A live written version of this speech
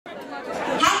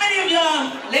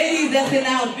Ladies that's in the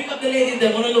house, pick up the ladies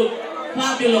that want to look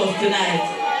fabulous tonight.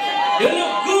 You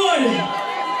look good.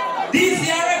 This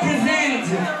year represent.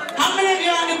 How many of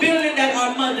you are in the building that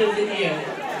are mothers in here?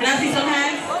 Can I see some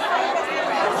hands?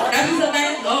 Can I see some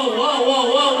hands? Oh, whoa, whoa,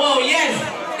 whoa, whoa, yes.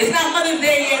 It's not Mother's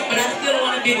Day yet, but I still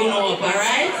want to be going up,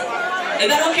 alright? Is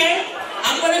that okay?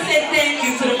 I'm going to say thank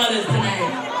you to the mothers tonight.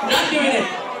 Not doing it.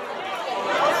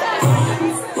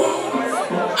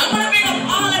 I'm going to bring up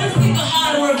all of the single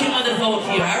hard-working mothers out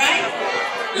here, alright?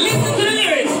 Listen to the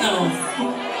lyrics now.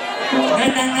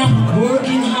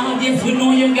 Working hard, yes, we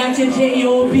know you got your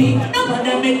J.O.B.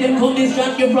 Nobody make them come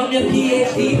distract you from your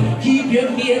PhD. Keep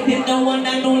your faith in the one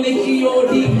and only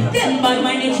G.O.D. Them bad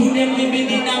minded through them living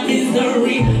in a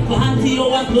misery. 40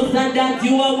 hours plus and that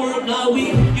you are work all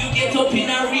week. You get up in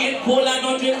a rain, cold and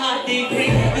 100 hot degree.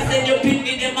 You said you pick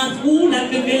me them at school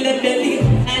and you feel them belly.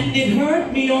 And it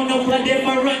hurt me on up for them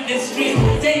around the street.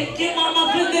 Thank you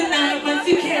mama for the night and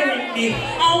to carry me.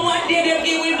 I want you to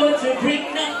give me but to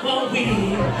bring up for we.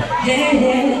 Yeah,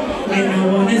 yeah, and I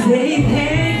wanna say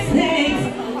thanks,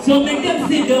 thanks. So make them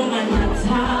sit down and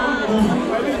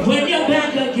talk when you're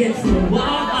back against the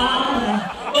wall.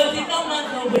 But it don't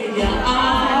matter where you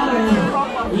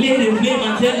are. Let it flame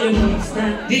and tell you keep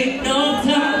standing no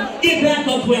time. Get back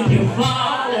up when you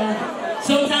fall.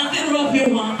 Sometimes it's rough,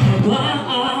 you want to go.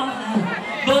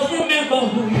 But remember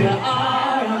who you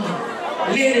are.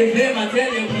 Let it flame and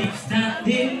tell you